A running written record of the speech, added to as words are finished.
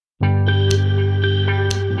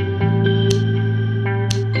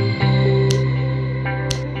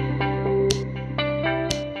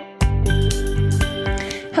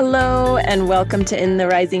and welcome to In the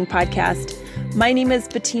Rising podcast. My name is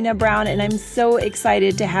Fatemah Brown, and I'm so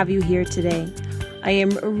excited to have you here today. I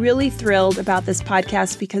am really thrilled about this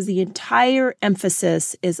podcast because the entire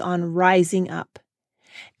emphasis is on rising up.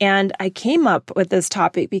 And I came up with this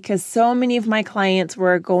topic because so many of my clients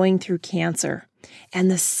were going through cancer, and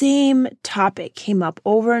the same topic came up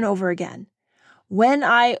over and over again. When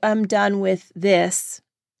I am done with this,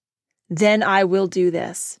 then I will do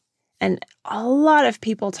this. And a lot of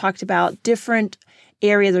people talked about different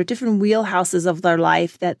areas or different wheelhouses of their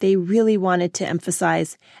life that they really wanted to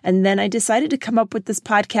emphasize. And then I decided to come up with this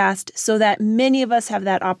podcast so that many of us have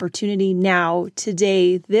that opportunity now,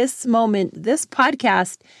 today, this moment, this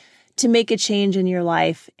podcast, to make a change in your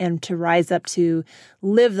life and to rise up to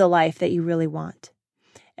live the life that you really want.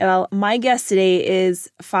 Well, my guest today is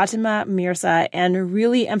Fatemah Mirza, and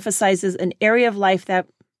really emphasizes an area of life that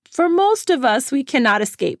for most of us, we cannot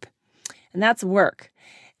escape. And that's work.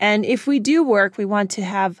 And if we do work, we want to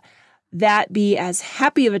have that be as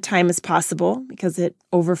happy of a time as possible because it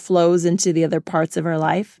overflows into the other parts of our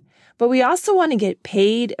life. But we also want to get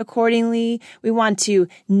paid accordingly. We want to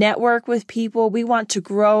network with people. We want to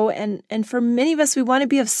grow. And for many of us, we want to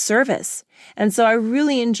be of service. And so I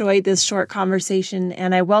really enjoyed this short conversation,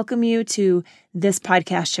 and I welcome you to this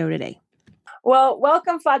podcast show today. Well,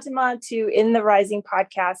 welcome, Fatemah, to In the Rising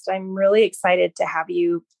podcast. I'm really excited to have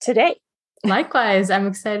you today. Likewise, I'm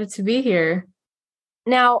excited to be here.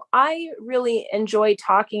 Now, I really enjoy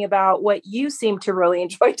talking about what you seem to really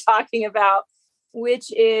enjoy talking about,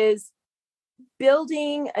 which is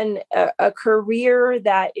building a career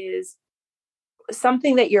that is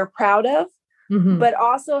something that you're proud of, but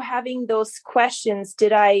also having those questions.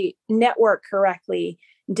 Did I network correctly?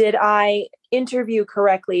 Did I interview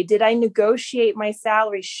correctly? Did I negotiate my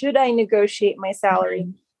salary? Should I negotiate my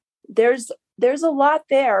salary? There's a lot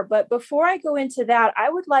there. But before I go into that,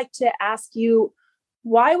 I would like to ask you,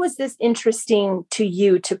 why was this interesting to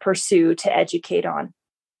you to pursue, to educate on?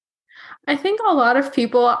 I think a lot of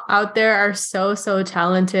people out there are so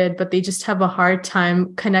talented, but they just have a hard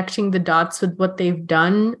time connecting the dots with what they've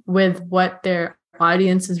done with what their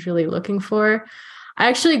audience is really looking for. I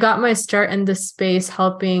actually got my start in this space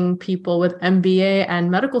helping people with MBA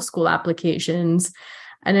and medical school applications.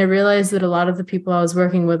 And I realized that a lot of the people I was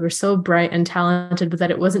working with were so bright and talented, but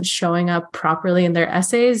that it wasn't showing up properly in their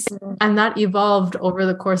essays. And that evolved over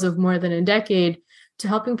the course of more than a decade to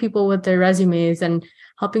helping people with their resumes and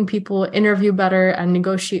helping people interview better and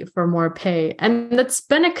negotiate for more pay. And that's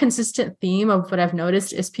been a consistent theme of what I've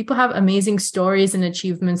noticed is people have amazing stories and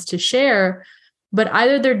achievements to share, but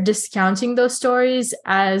either they're discounting those stories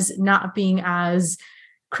as not being as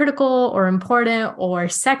critical or important or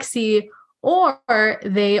sexy, or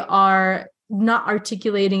they are not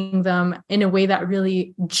articulating them in a way that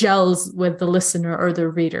really gels with the listener or the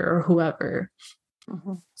reader or whoever.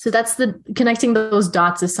 So that's connecting those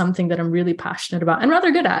dots is something that I'm really passionate about and rather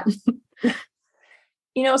good at.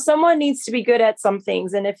 Someone needs to be good at some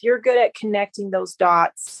things. And if you're good at connecting those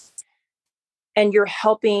dots and you're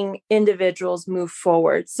helping individuals move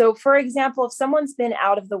forward. So for example, if someone's been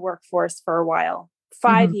out of the workforce for a while,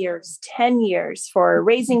 5 years, 10 years for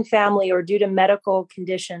raising family or due to medical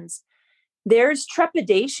conditions, there's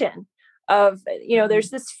trepidation of, there's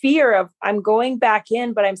this fear of I'm going back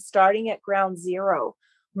in, but I'm starting at ground zero.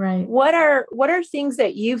 Right. What are things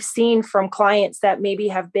that you've seen from clients that maybe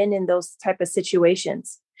have been in those type of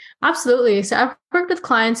situations? Absolutely. So I've worked with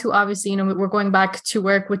clients who obviously, we're going back to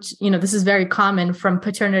work, which, this is very common from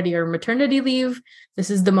paternity or maternity leave. This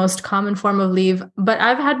is the most common form of leave, but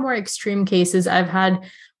I've had more extreme cases. I've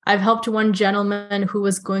helped one gentleman who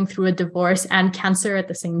was going through a divorce and cancer at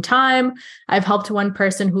the same time. I've helped one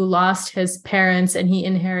person who lost his parents and he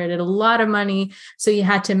inherited a lot of money. So he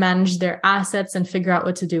had to manage their assets and figure out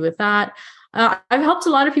what to do with that. I've helped a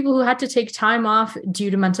lot of people who had to take time off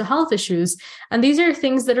due to mental health issues. And these are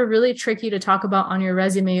things that are really tricky to talk about on your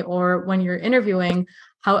resume or when you're interviewing.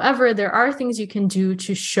 However, there are things you can do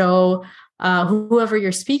to show whoever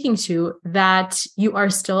you're speaking to that you are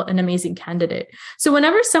still an amazing candidate. So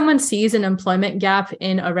whenever someone sees an employment gap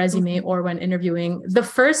in a resume or when interviewing, the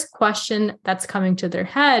first question that's coming to their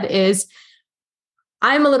head is,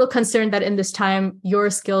 I'm a little concerned that in this time, your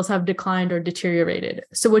skills have declined or deteriorated.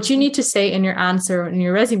 So what you need to say in your answer in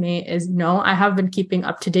your resume is, no, I have been keeping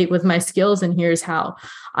up to date with my skills and here's how.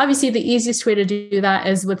 Obviously, the easiest way to do that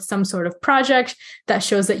is with some sort of project that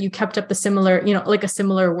shows that you kept up the similar, like a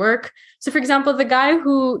similar work. So for example, the guy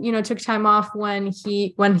who, took time off when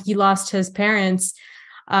he lost his parents,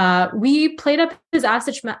 we played up his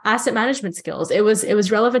asset management skills. It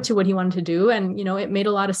was relevant to what he wanted to do. And, it made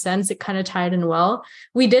a lot of sense. It kind of tied in well.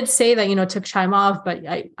 We did say that, took time off, but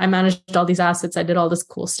I managed all these assets. I did all this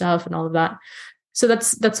cool stuff and all of that. So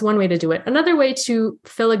that's one way to do it. Another way to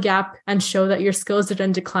fill a gap and show that your skills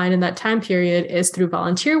didn't decline in that time period is through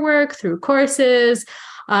volunteer work, through courses.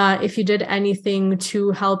 If you did anything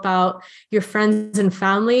to help out your friends and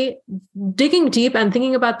family, digging deep and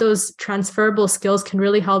thinking about those transferable skills can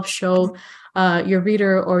really help show your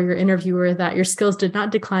reader or your interviewer that your skills did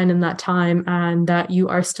not decline in that time and that you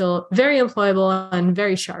are still very employable and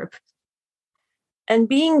very sharp. And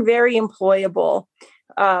being very employable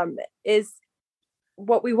is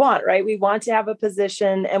what we want, right? We want to have a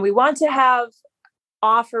position and we want to have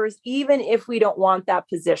offers, even if we don't want that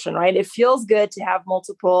position, right? It feels good to have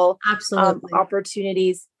multiple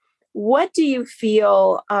opportunities. What do you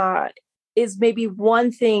feel is maybe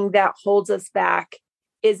one thing that holds us back?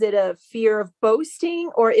 Is it a fear of boasting,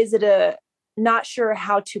 or is it a not sure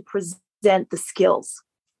how to present the skills?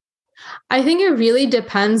 I think it really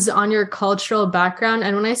depends on your cultural background.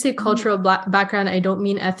 And when I say cultural background, I don't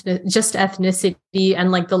mean just ethnicity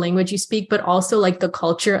and like the language you speak, but also like the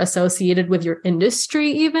culture associated with your industry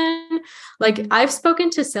even. Like I've spoken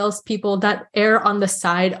to salespeople that err on the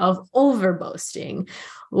side of over boasting,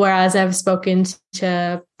 whereas I've spoken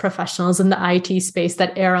to professionals in the IT space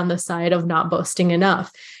that err on the side of not boasting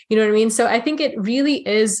enough. You know what I mean? So I think it really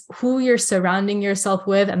is who you're surrounding yourself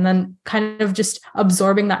with, and then kind of just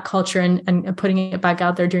absorbing that culture and putting it back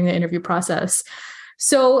out there during the interview process.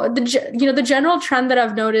 So the general trend that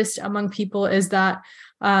I've noticed among people is that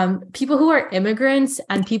people who are immigrants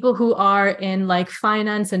and people who are in like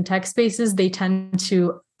finance and tech spaces, they tend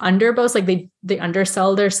to underboast, like they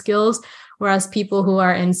undersell their skills, whereas people who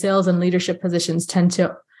are in sales and leadership positions tend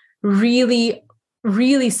to really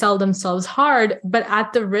sell themselves hard, but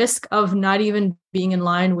at the risk of not even being in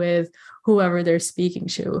line with whoever they're speaking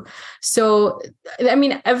to. So, I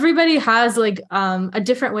mean, everybody has like a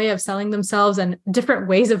different way of selling themselves and different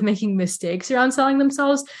ways of making mistakes around selling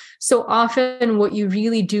themselves. So often what you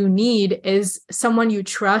really do need is someone you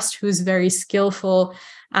trust who's very skillful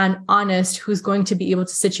and honest, who's going to be able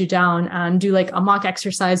to sit you down and do like a mock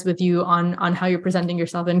exercise with you on how you're presenting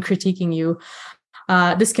yourself and critiquing you.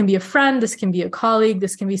 This can be a friend, this can be a colleague,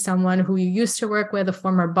 this can be someone who you used to work with, a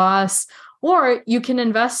former boss, or you can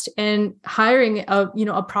invest in hiring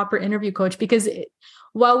a proper interview coach, because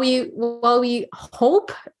while we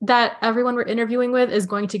hope that everyone we're interviewing with is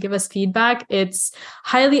going to give us feedback, it's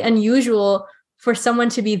highly unusual for someone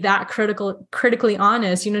to be that critically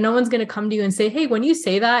honest. No one's going to come to you and say, hey, when you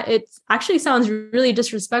say that, it actually sounds really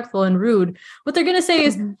disrespectful and rude. What they're going to say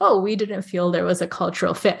is, oh, we didn't feel there was a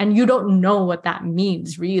cultural fit. And you don't know what that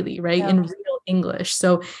means really, right? Yeah. In real English.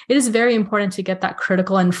 So it is very important to get that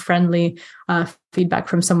critical and friendly feedback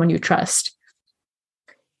from someone you trust.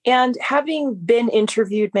 And having been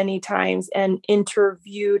interviewed many times and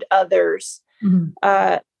interviewed others,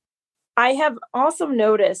 I have also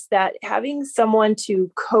noticed that having someone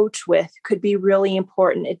to coach with could be really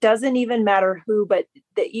important. It doesn't even matter who, but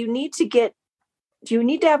that you need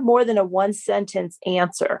to have more than a one sentence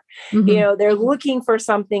answer. They're looking for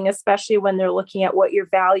something, especially when they're looking at what your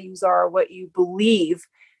values are, what you believe,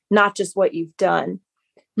 not just what you've done.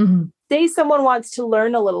 Say someone wants to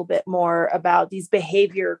learn a little bit more about these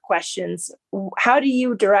behavior questions. How do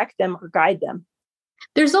you direct them or guide them?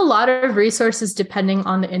 There's a lot of resources depending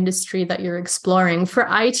on the industry that you're exploring. For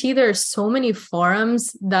IT, there are so many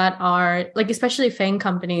forums that are like, especially FANG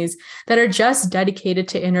companies that are just dedicated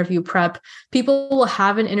to interview prep. People will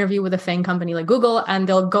have an interview with a FANG company like Google, and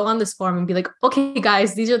they'll go on this forum and be like, okay,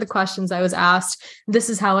 guys, these are the questions I was asked. This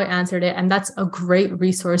is how I answered it. And that's a great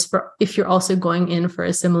resource for if you're also going in for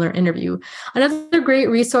a similar interview. Another great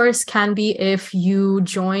resource can be if you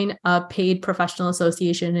join a paid professional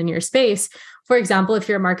association in your space. For example, if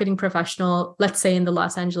you're a marketing professional, let's say in the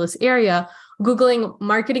Los Angeles area, Googling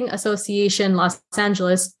Marketing Association Los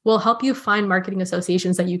Angeles will help you find marketing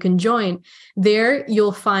associations that you can join. There,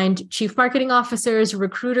 you'll find chief marketing officers,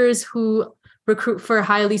 recruiters who recruit for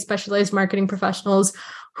highly specialized marketing professionals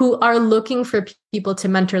who are looking for people to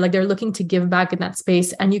mentor, like they're looking to give back in that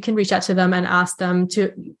space. And you can reach out to them and ask them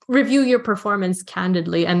to review your performance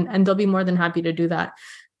candidly, and they'll be more than happy to do that.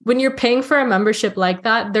 When you're paying for a membership like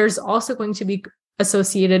that, there's also going to be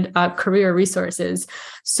associated career resources.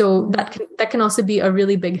 So that can also be a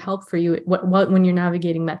really big help for you when you're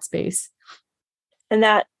navigating that space. And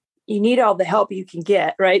that you need all the help you can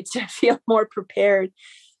get, right? To feel more prepared.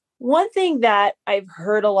 One thing that I've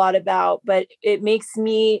heard a lot about, but it makes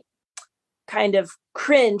me kind of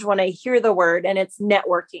cringe when I hear the word, and it's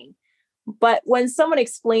networking. But when someone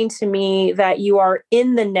explained to me that you are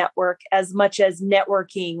in the network as much as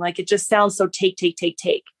networking, like it just sounds so take.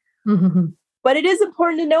 Mm-hmm. But it is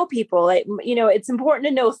important to know people. It's important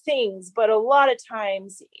to know things. But a lot of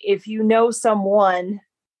times, if you know someone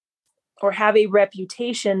or have a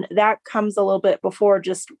reputation, that comes a little bit before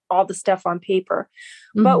just all the stuff on paper.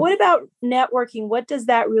 Mm-hmm. But what about networking? What does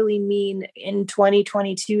that really mean in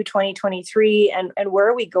 2022, 2023? And where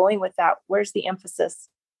are we going with that? Where's the emphasis?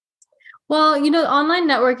 Well, online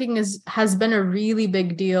networking has been a really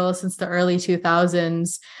big deal since the early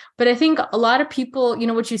 2000s. But I think a lot of people,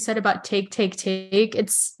 what you said about take,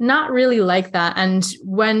 it's not really like that. And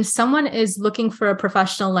when someone is looking for a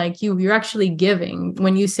professional like you, you're actually giving.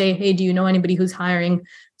 When you say, hey, do you know anybody who's hiring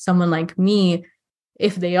someone like me?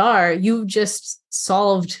 If they are, you've just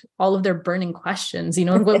solved all of their burning questions,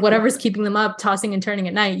 whatever's keeping them up, tossing and turning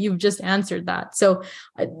at night, you've just answered that. So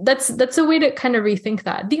that's a way to kind of rethink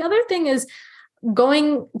that. The other thing is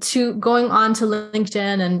going on to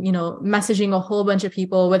LinkedIn and, messaging a whole bunch of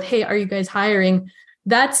people with, hey, are you guys hiring?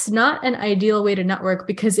 That's not an ideal way to network,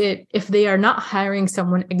 because if they are not hiring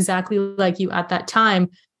someone exactly like you at that time,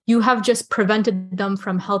 you have just prevented them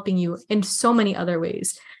from helping you in so many other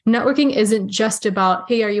ways. Networking isn't just about,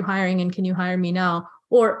 hey, are you hiring and can you hire me now?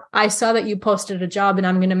 Or I saw that you posted a job and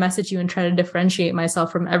I'm going to message you and try to differentiate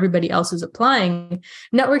myself from everybody else who's applying.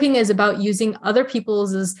 Networking is about using other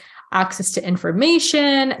people's access to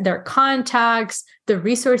information, their contacts, the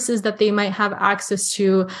resources that they might have access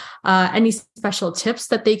to, any special tips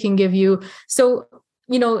that they can give you. So,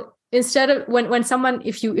 instead of when someone,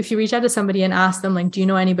 if you reach out to somebody and ask them, like, do you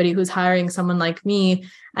know anybody who's hiring someone like me?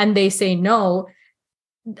 And they say no,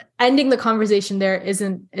 ending the conversation there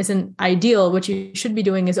isn't ideal. What you should be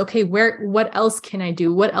doing is, okay, what else can I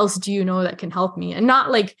do? What else do you know that can help me? And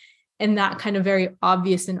not like in that kind of very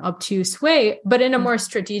obvious and obtuse way, but in a more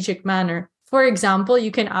strategic manner. For example,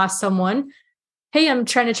 you can ask someone, hey, I'm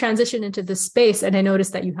trying to transition into this space and I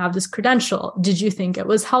noticed that you have this credential. Did you think it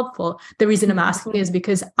was helpful? The reason I'm asking is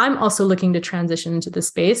because I'm also looking to transition into this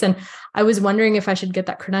space and I was wondering if I should get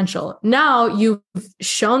that credential. Now you've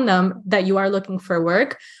shown them that you are looking for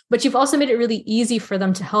work, but you've also made it really easy for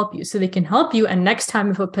them to help you, so they can help you. And next time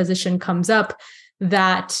if a position comes up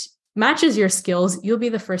that matches your skills, you'll be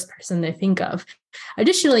the first person they think of.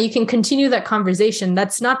 Additionally, you can continue that conversation.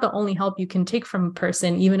 That's not the only help you can take from a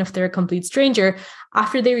person, even if they're a complete stranger.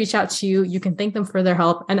 After they reach out to you, you can thank them for their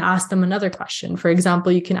help and ask them another question. For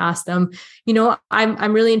example, you can ask them,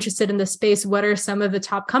 I'm really interested in this space. What are some of the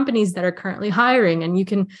top companies that are currently hiring? And you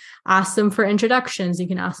can ask them for introductions. You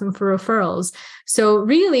can ask them for referrals. So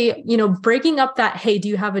really, breaking up that, hey, do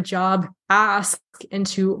you have a job? Ask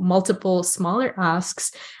into multiple smaller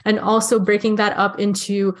asks, and also breaking that up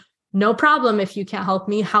into, no problem if you can't help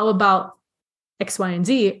me, how about X, Y, and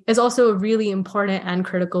Z, is also a really important and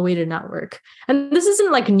critical way to network. And this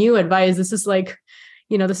isn't like new advice. This is like,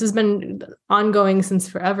 this has been ongoing since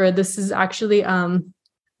forever. This is actually,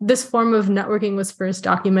 this form of networking was first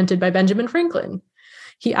documented by Benjamin Franklin.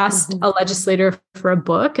 He asked a legislator for a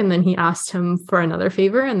book, and then he asked him for another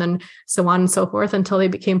favor, and then so on and so forth until they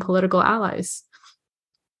became political allies.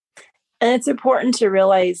 And it's important to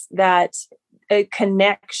realize that a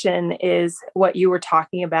connection is what you were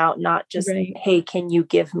talking about, not just, right, hey, can you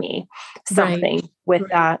give me something with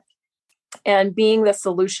that? And being the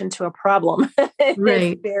solution to a problem is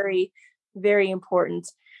very, very important.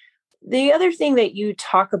 The other thing that you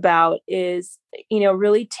talk about is,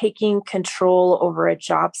 really taking control over a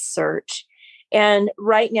job search. And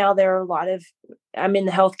right now there are I'm in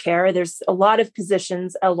the healthcare, there's a lot of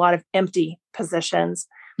positions, a lot of empty positions.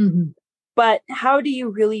 Mm-hmm. But how do you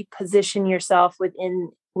really position yourself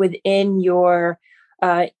within your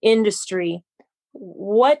industry?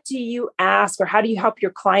 What do you ask, or how do you help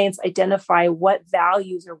your clients identify what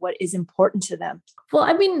values or what is important to them? Well,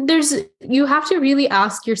 I mean, you have to really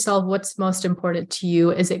ask yourself what's most important to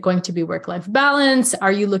you. Is it going to be work-life balance?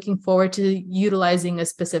 Are you looking forward to utilizing a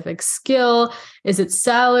specific skill? Is it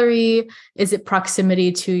salary? Is it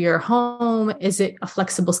proximity to your home? Is it a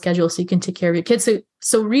flexible schedule so you can take care of your kids?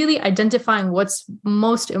 So really identifying what's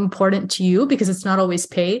most important to you, because it's not always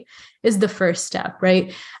pay, is the first step,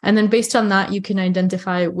 right? And then based on that, you can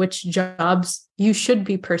identify which jobs you should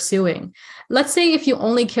be pursuing. Let's say if you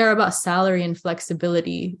only care about salary and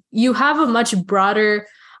flexibility, you have a much broader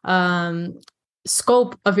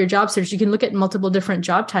scope of your job search. You can look at multiple different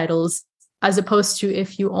job titles, as opposed to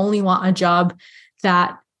if you only want a job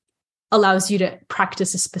that allows you to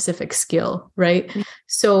practice a specific skill, right? Mm-hmm.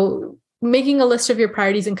 So making a list of your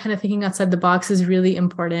priorities and kind of thinking outside the box is really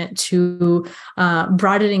important to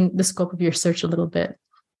broadening the scope of your search a little bit.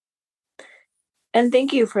 And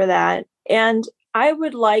thank you for that. And I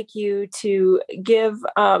would like you to give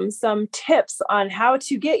some tips on how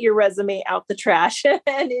to get your resume out the trash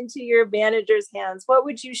and into your manager's hands. What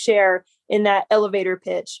would you share in that elevator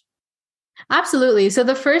pitch? Absolutely. So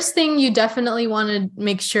the first thing you definitely want to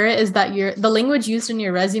make sure is that the language used in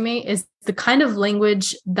your resume is the kind of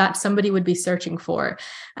language that somebody would be searching for.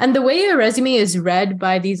 And the way a resume is read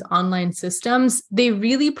by these online systems, they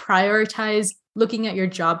really prioritize looking at your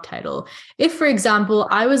job title. If, for example,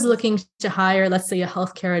 I was looking to hire, let's say, a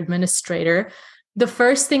healthcare administrator, the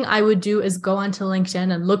first thing I would do is go onto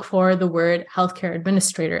LinkedIn and look for the word healthcare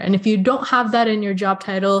administrator. And if you don't have that in your job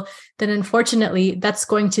title, then unfortunately, that's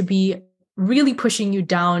going to be really pushing you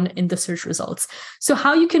down in the search results. So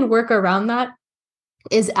how you can work around that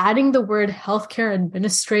is adding the word healthcare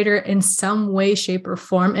administrator in some way, shape, or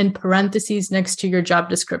form in parentheses next to your job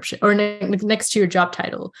description or next to your job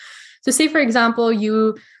title. So say, for example,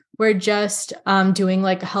 you were just doing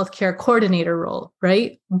like a healthcare coordinator role,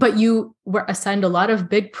 right? But you were assigned a lot of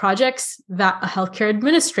big projects that a healthcare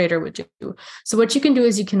administrator would do. So what you can do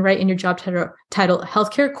is you can write in your job title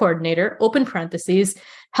healthcare coordinator, open parentheses,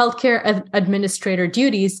 healthcare administrator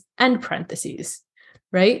duties, end parentheses,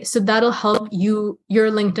 right? So that'll help your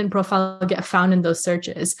LinkedIn profile get found in those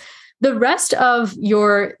searches. The rest of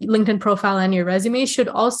your LinkedIn profile and your resume should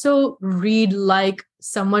also read like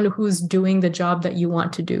someone who's doing the job that you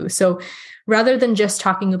want to do. So rather than just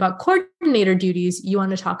talking about coordinator duties, you want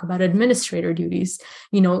to talk about administrator duties.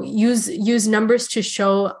 Use numbers to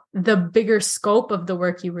show the bigger scope of the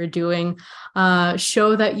work you were doing.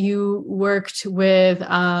 Show that you worked with,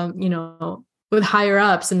 with higher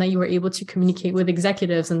ups and that you were able to communicate with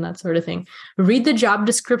executives and that sort of thing. Read the job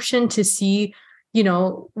description to see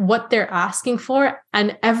what they're asking for.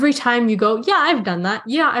 And every time you go, yeah, I've done that.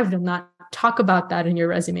 Yeah, I've done that. Talk about that in your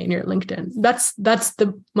resume and your LinkedIn. That's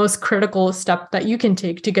the most critical step that you can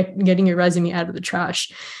take to getting your resume out of the trash.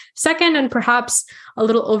 Second, and perhaps a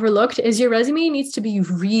little overlooked, is your resume needs to be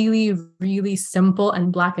really, really simple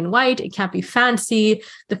and black and white. It can't be fancy.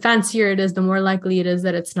 The fancier it is, the more likely it is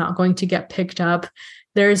that it's not going to get picked up.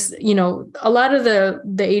 There's, a lot of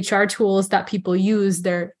the HR tools that people use,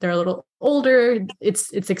 they're a little older.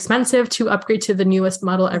 It's expensive to upgrade to the newest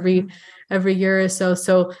model every year or so.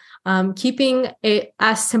 So keeping it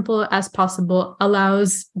as simple as possible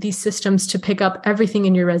allows these systems to pick up everything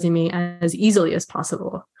in your resume as easily as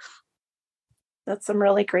possible. That's some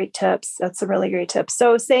really great tips.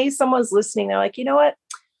 So say someone's listening, they're like, you know what?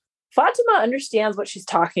 Fatemah understands what she's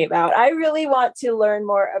talking about. I really want to learn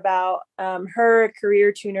more about her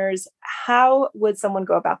career tuners. How would someone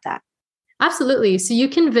go about that? Absolutely. So you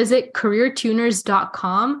can visit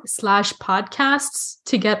careertuners.com/podcasts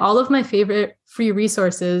to get all of my favorite free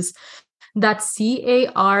resources. That's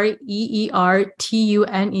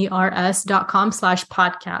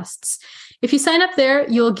careertuners.com/podcasts. If you sign up there,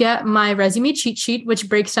 you'll get my resume cheat sheet, which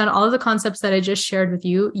breaks down all of the concepts that I just shared with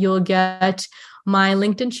you. You'll get my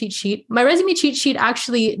LinkedIn cheat sheet. My resume cheat sheet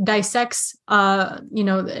actually dissects, an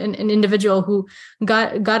individual who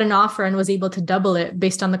got an offer and was able to double it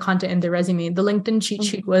based on the content in their resume. The LinkedIn cheat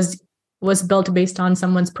sheet was built based on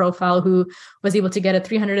someone's profile who was able to get a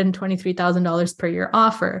 $323,000 per year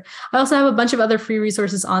offer. I also have a bunch of other free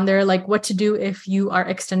resources on there, like what to do if you are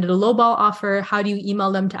extended a lowball offer. How do you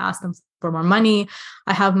email them to ask them for more money?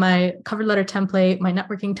 I have my cover letter template, my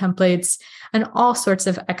networking templates, and all sorts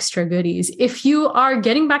of extra goodies. If you are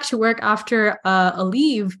getting back to work after a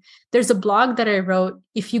leave, there's a blog that I wrote.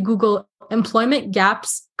 If you Google employment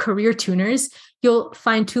gaps career tuners, you'll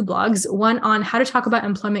find two blogs, one on how to talk about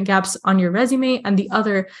employment gaps on your resume, and the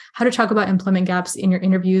other, how to talk about employment gaps in your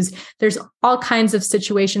interviews. There's all kinds of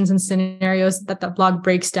situations and scenarios that blog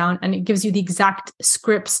breaks down, and it gives you the exact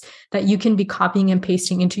scripts that you can be copying and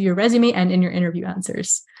pasting into your resume and in your interview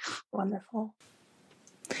answers. Wonderful.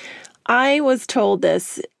 I was told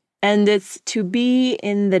this, and it's to be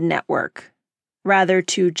in the network, rather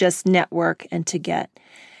to just network and to get.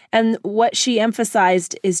 And what she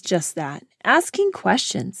emphasized is just that. Asking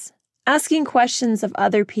questions of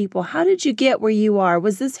other people. How did you get where you are?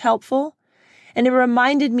 Was this helpful? And it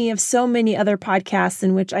reminded me of so many other podcasts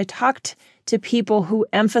in which I talked to people who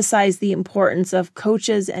emphasize the importance of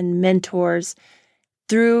coaches and mentors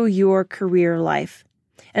through your career life.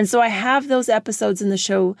 And so I have those episodes in the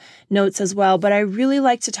show notes as well, but I really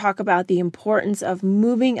like to talk about the importance of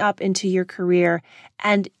moving up into your career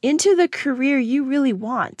and into the career you really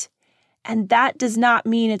want. And that does not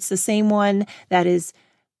mean it's the same one that is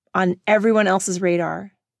on everyone else's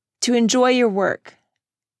radar. To enjoy your work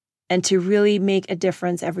and to really make a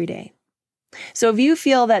difference every day. So if you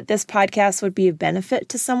feel that this podcast would be of benefit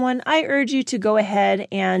to someone, I urge you to go ahead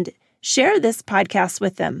and share this podcast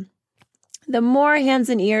with them. The more hands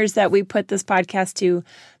and ears that we put this podcast to,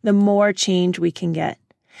 the more change we can get.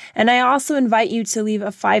 And I also invite you to leave a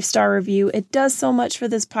 5-star review. It does so much for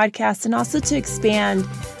this podcast and also to expand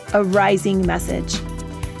a rising message.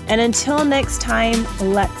 And until next time,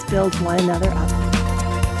 let's build one another up.